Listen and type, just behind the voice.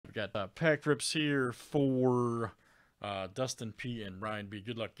we got pack rips here for Dustin P and Ryne B.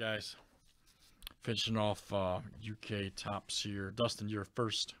 Good luck, guys. Finishing off UK tops here. Dustin, you're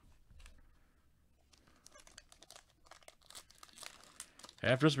first.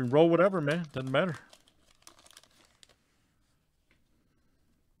 After this, we roll whatever, man. Doesn't matter.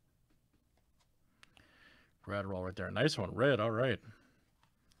 Gradroll right there. Nice one. Red. All right.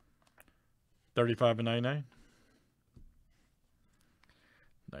 35 and 99.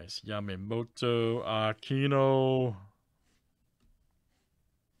 Nice. Yamamoto. Aquino.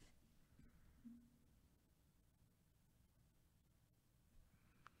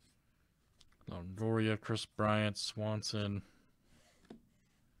 Longoria. Chris Bryant. Swanson.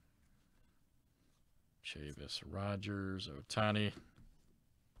 Chavis. Rogers. Ohtani.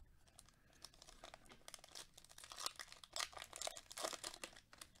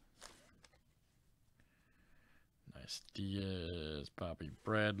 Nice. Diaz. Bobby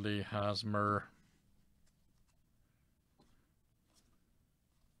Bradley. Hosmer.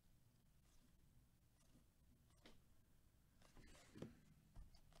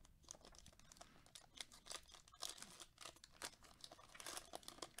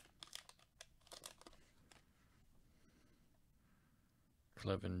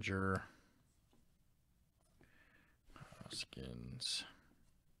 Clevenger. Hoskins.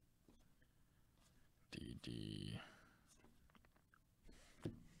 DD.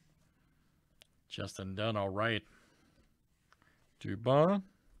 Justin Dunn, all right. Dubon.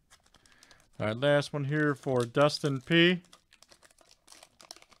 All right, last one here for Dustin P.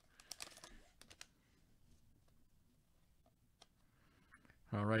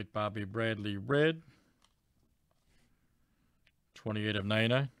 All right, Bobby Bradley, red. 28 of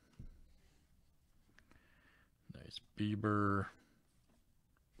 99. Nice. Bieber.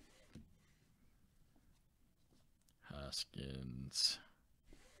 Hoskins.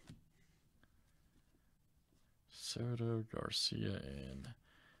 Soto, Garcia, and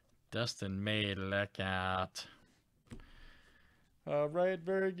Dustin May. Look out. All right,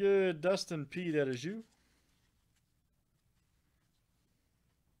 very good. Dustin P, that is you.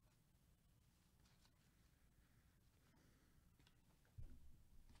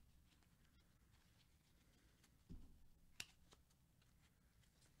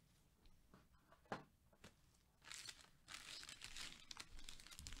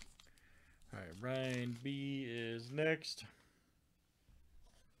 All right, Ryne B is next.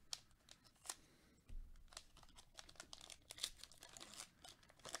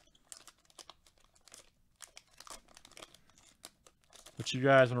 What you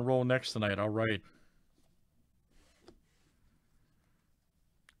guys want to roll next tonight? All right.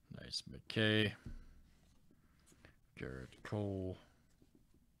 Nice. McKay. Garrett Cole.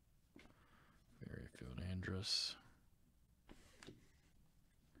 Merrifield Andrus.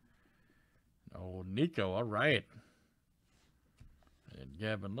 Oh, Nico, all right. And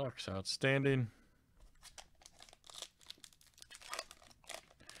Gavin Lux, outstanding.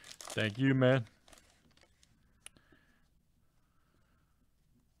 Thank you, man.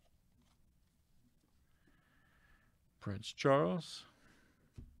 Prince Charles.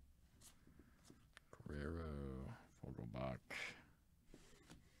 Guerrero. Vogelbach.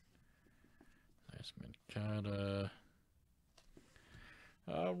 Nice Mancada.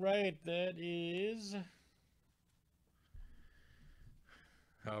 All right, that is.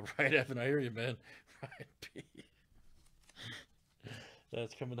 All right, Evan, I hear you, man. Ryne P.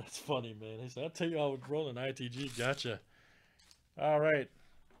 That's coming. That's funny, man. He said, I'll tell you I was rolling ITG. Gotcha. All right.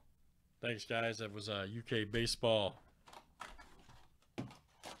 Thanks, guys. That was UK baseball.